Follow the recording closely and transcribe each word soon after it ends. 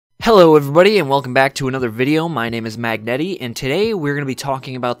Hello everybody and welcome back to another video. My name is Magnety and today we're going to be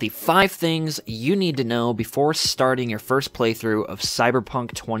talking about the 5 things you need to know before starting your first playthrough of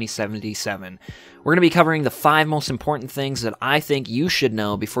Cyberpunk 2077. We're going to be covering the 5 most important things that I think you should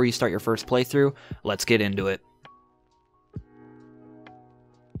know before you start your first playthrough. Let's get into it.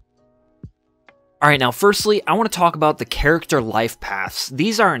 Alright, now firstly, I want to talk about the character life paths.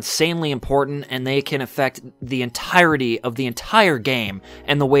 These are insanely important and they can affect the entirety of the entire game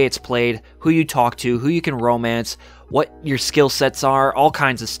and the way it's played, who you talk to, who you can romance, what your skill sets are, all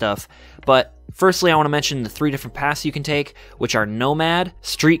kinds of stuff. But firstly, I want to mention the 3 different paths you can take, which are Nomad,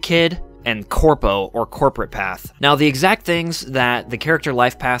 Street Kid, and Corpo, or Corporate Path. Now, the exact things that the character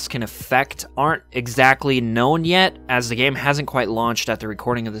life paths can affect aren't exactly known yet, as the game hasn't quite launched at the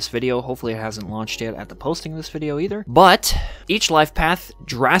recording of this video. Hopefully it hasn't launched yet at the posting of this video either. But each life path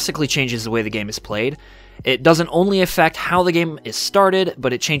drastically changes the way the game is played. It doesn't only affect how the game is started,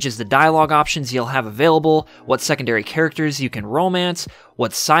 but it changes the dialogue options you'll have available, what secondary characters you can romance,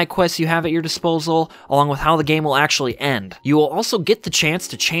 what side quests you have at your disposal, along with how the game will actually end. You will also get the chance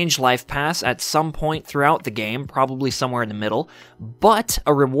to change life paths at some point throughout the game, probably somewhere in the middle, but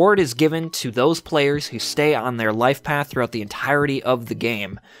a reward is given to those players who stay on their life path throughout the entirety of the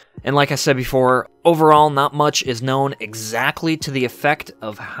game. And like I said before, overall not much is known exactly to the effect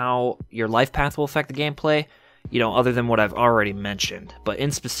of how your life path will affect the gameplay, other than what I've already mentioned, but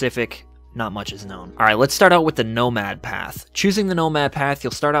in specific, not much is known. Alright, let's start out with the Nomad path. Choosing the Nomad path,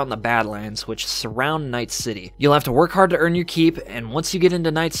 you'll start out in the Badlands, which surround Night City. You'll have to work hard to earn your keep, and once you get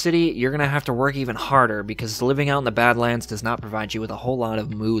into Night City, you're gonna have to work even harder, because living out in the Badlands does not provide you with a whole lot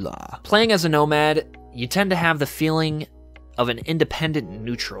of moolah. Playing as a Nomad, you tend to have the feeling of an independent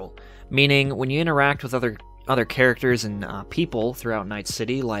neutral, meaning when you interact with other characters and people throughout Night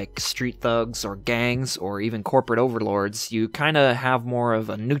City, like street thugs or gangs or even corporate overlords, you kind of have more of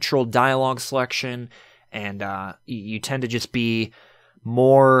a neutral dialogue selection, and you tend to just be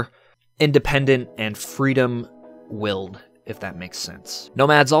more independent and freedom-willed, if that makes sense.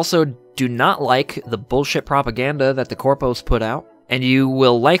 Nomads also do not like the bullshit propaganda that the corpos put out, and you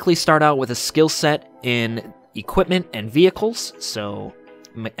will likely start out with a skill set in equipment and vehicles, so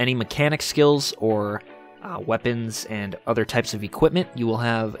any mechanic skills or weapons and other types of equipment you will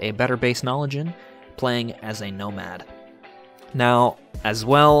have a better base knowledge in playing as a Nomad. Now, as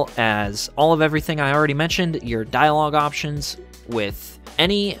well as all of everything I already mentioned, your dialogue options with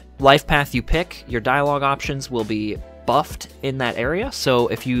any life path you pick, your dialogue options will be buffed in that area. So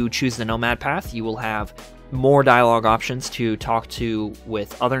if you choose the Nomad path, you will have more dialogue options to talk to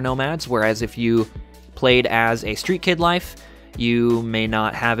with other Nomads, whereas if you played as a Street Kid life, you may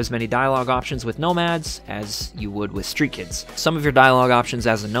not have as many dialogue options with Nomads as you would with Street Kids. Some of your dialogue options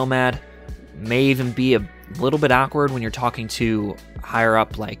as a Nomad may even be a little bit awkward when you're talking to higher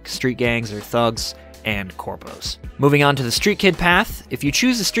up like street gangs or thugs and corpos. Moving on to the Street Kid path, if you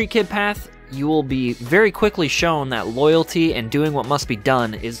choose the Street Kid path, you will be very quickly shown that loyalty and doing what must be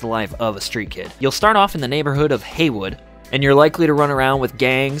done is the life of a street kid. You'll start off in the neighborhood of Haywood, and you're likely to run around with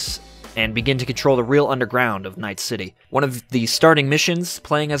gangs and begin to control the real underground of Night City. One of the starting missions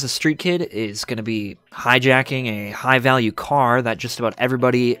playing as a street kid is going to be hijacking a high-value car that just about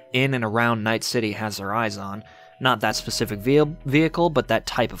everybody in and around Night City has their eyes on. Not that specific vehicle, but that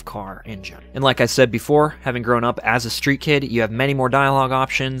type of car engine. And like I said before, having grown up as a street kid, you have many more dialogue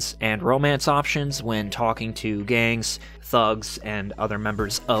options and romance options when talking to gangs, thugs, and other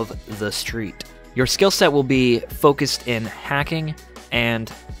members of the street. Your skill set will be focused in hacking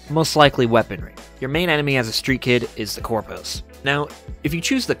and most likely weaponry. Your main enemy as a street kid is the corpos. Now, if you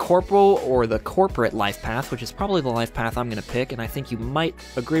choose the corpo or the corporate life path, which is probably the life path I'm going to pick, and I think you might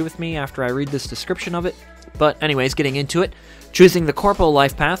agree with me after I read this description of it, but anyways, getting into it, choosing the corpo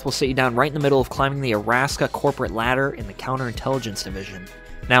life path will sit you down right in the middle of climbing the Araska corporate ladder in the counterintelligence division.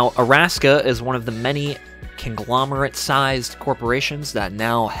 Now, Araska is one of the many conglomerate-sized corporations that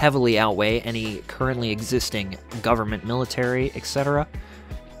now heavily outweigh any currently existing government, military, etc.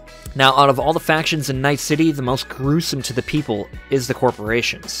 Now, out of all the factions in Night City, the most gruesome to the people is the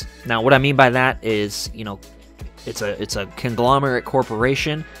corporations. Now, what I mean by that is, it's a conglomerate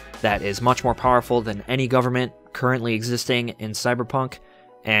corporation that is much more powerful than any government currently existing in Cyberpunk,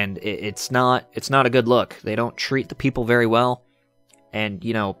 and it's not a good look. They don't treat the people very well, and,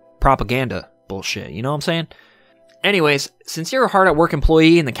 propaganda bullshit, you know what I'm saying? Anyways, since you're a hard-at-work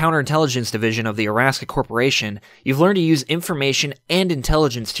employee in the counterintelligence division of the Araska Corporation, you've learned to use information and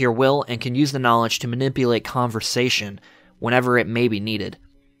intelligence to your will and can use the knowledge to manipulate conversation whenever it may be needed.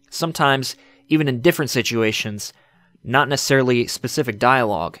 Sometimes, even in different situations, not necessarily specific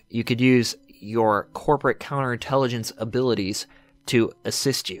dialogue, you could use your corporate counterintelligence abilities to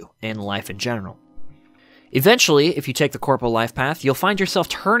assist you in life in general. Eventually, if you take the corporal life path, you'll find yourself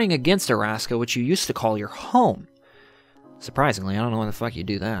turning against Araska, which you used to call your home. Surprisingly, I don't know why the fuck you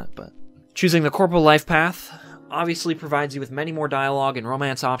do that, but... Choosing the corporal life path obviously provides you with many more dialogue and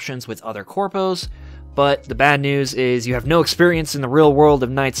romance options with other corpos, but the bad news is you have no experience in the real world of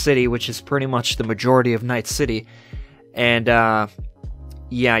Night City, which is pretty much the majority of Night City, and,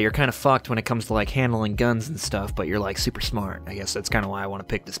 yeah, you're kind of fucked when it comes to, like, handling guns and stuff, but you're, like, super smart. I guess that's kind of why I want to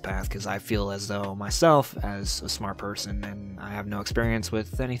pick this path, because I feel as though myself, as a smart person, and I have no experience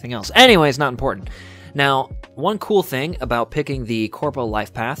with anything else. Anyways, not important. Now, one cool thing about picking the corporal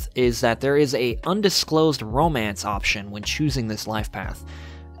life path is that there is a undisclosed romance option when choosing this life path.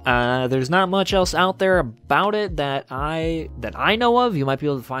 There's not much else out there about it that I know of. You might be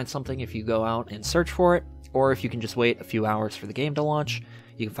able to find something if you go out and search for it, or if you can just wait a few hours for the game to launch.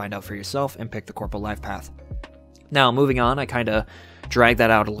 You can find out for yourself and pick the corporal life path. Now, moving on, I kind of dragged that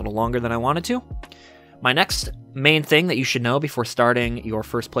out a little longer than I wanted to. My next main thing that you should know before starting your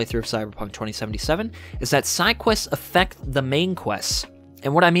first playthrough of Cyberpunk 2077 is that side quests affect the main quests.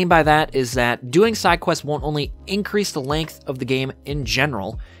 And what I mean by that is that doing side quests won't only increase the length of the game in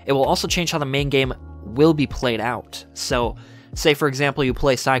general, it will also change how the main game will be played out. So, say for example you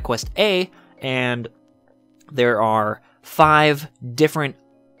play side quest A, and there are 5 different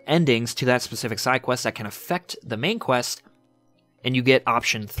endings to that specific side quest that can affect the main quest, and you get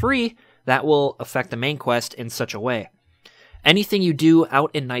option 3 that will affect the main quest in such a way. Anything you do out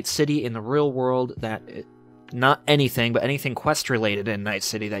in Night City in the real world that, not anything, but anything quest related in Night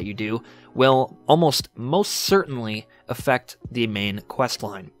City that you do will most certainly affect the main quest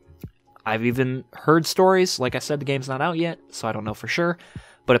line. I've even heard stories, like I said, the game's not out yet, so I don't know for sure,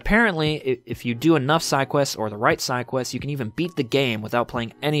 but apparently, if you do enough side quests or the right side quests, you can even beat the game without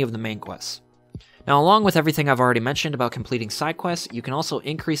playing any of the main quests. Now, along with everything I've already mentioned about completing side quests, you can also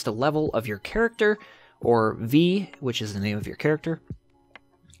increase the level of your character, or V, which is the name of your character,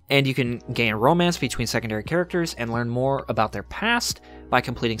 and you can gain romance between secondary characters and learn more about their past by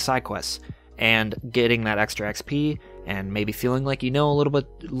completing side quests, and getting that extra XP, and maybe feeling like you know a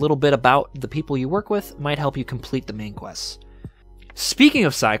little bit about the people you work with might help you complete the main quests. Speaking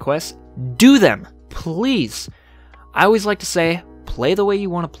of side quests, do them, please. I always like to say, play the way you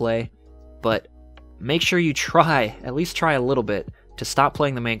want to play, but make sure you at least try a little bit, to stop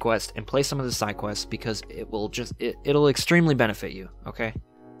playing the main quest and play some of the side quests, because it'll extremely benefit you, okay?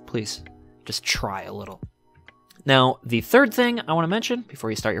 Please, just try a little. Now, the third thing I want to mention before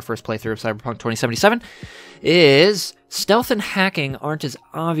you start your first playthrough of Cyberpunk 2077 is stealth and hacking aren't as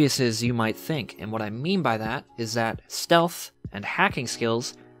obvious as you might think, and what I mean by that is that stealth and hacking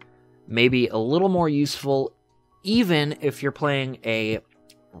skills may be a little more useful even if you're playing a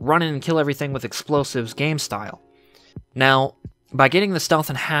run in and kill everything with explosives game style. Now, by getting the stealth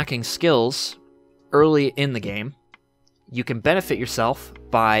and hacking skills early in the game, you can benefit yourself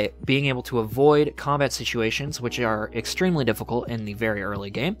by being able to avoid combat situations which are extremely difficult in the very early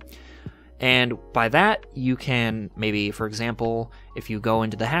game. And by that, you can maybe, for example, if you go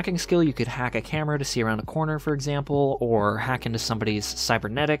into the hacking skill, you could hack a camera to see around a corner, for example, or hack into somebody's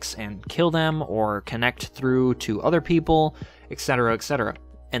cybernetics and kill them, or connect through to other people, etc., etc.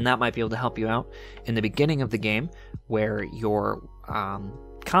 And that might be able to help you out in the beginning of the game, where your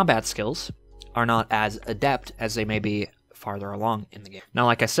combat skills are not as adept as they may be farther along in the game. Now,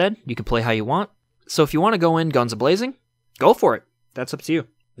 like I said, you can play how you want, so if you want to go in guns a-blazing, go for it. That's up to you.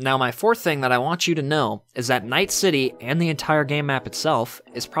 Now, my fourth thing that I want you to know is that Night City and the entire game map itself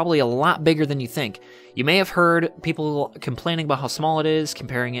is probably a lot bigger than you think. You may have heard people complaining about how small it is,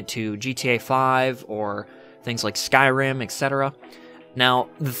 comparing it to GTA 5 or things like Skyrim, etc. Now,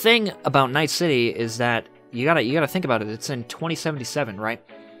 the thing about Night City is that you gotta think about it. It's in 2077, right?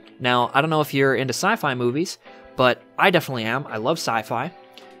 Now, I don't know if you're into sci-fi movies, but I definitely am. I love sci-fi.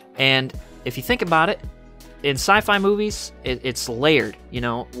 And if you think about it, in sci-fi movies, it's layered. You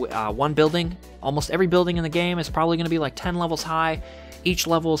know, one building, almost every building in the game is probably going to be like 10 levels high. Each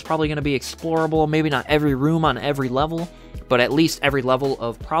level is probably going to be explorable. Maybe not every room on every level, but at least every level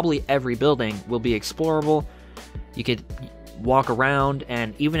of probably every building will be explorable. You could walk around,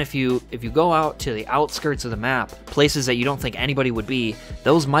 and even if you go out to the outskirts of the map, places that you don't think anybody would be,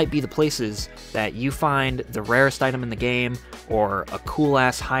 those might be the places that you find the rarest item in the game, or a cool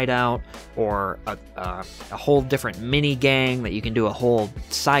ass hideout, or a whole different mini gang that you can do a whole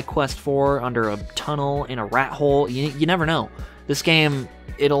side quest for under a tunnel in a rat hole. You never know. This game,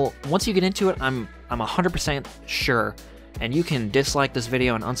 once you get into it, I'm 100% sure, and you can dislike this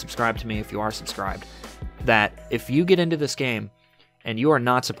video and unsubscribe to me if you are subscribed, that if you get into this game and you are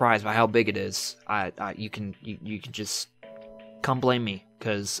not surprised by how big it is, you can just come blame me,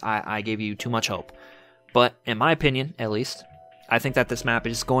 because I gave you too much hope. But in my opinion, at least, I think that this map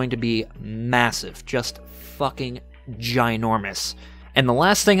is going to be massive, just fucking ginormous. And the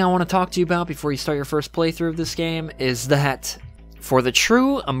last thing I want to talk to you about before you start your first playthrough of this game is that for the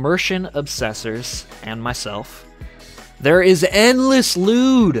true immersion obsessors and myself, there is endless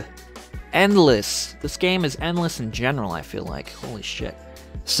loot. Endless. This game is endless in general, I feel like. Holy shit.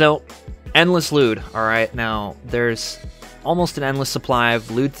 So, endless loot, alright? Now, there's almost an endless supply of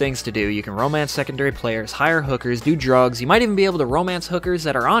lewd things to do. You can romance secondary players, hire hookers, do drugs. You might even be able to romance hookers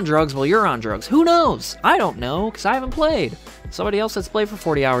that are on drugs while you're on drugs. Who knows? I don't know, because I haven't played. Somebody else that's played for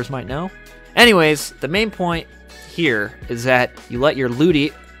 40 hours might know. Anyways, the main point here is that you let your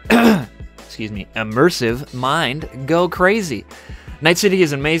looty, excuse me, immersive mind go crazy. Night City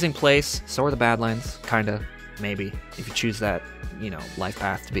is an amazing place. So are the Badlands, kinda, maybe, if you choose that, you know, life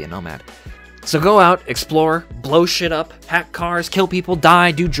path to be a nomad. So go out, explore, blow shit up, hack cars, kill people,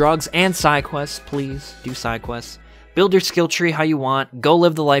 die, do drugs, and side quests. Please, do side quests. Build your skill tree how you want. Go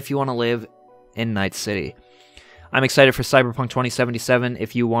live the life you want to live in Night City. I'm excited for Cyberpunk 2077.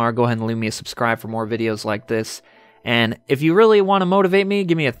 If you are, go ahead and leave me a subscribe for more videos like this. And if you really want to motivate me,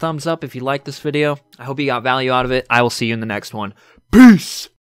 give me a thumbs up if you like this video. I hope you got value out of it. I will see you in the next one. Peace!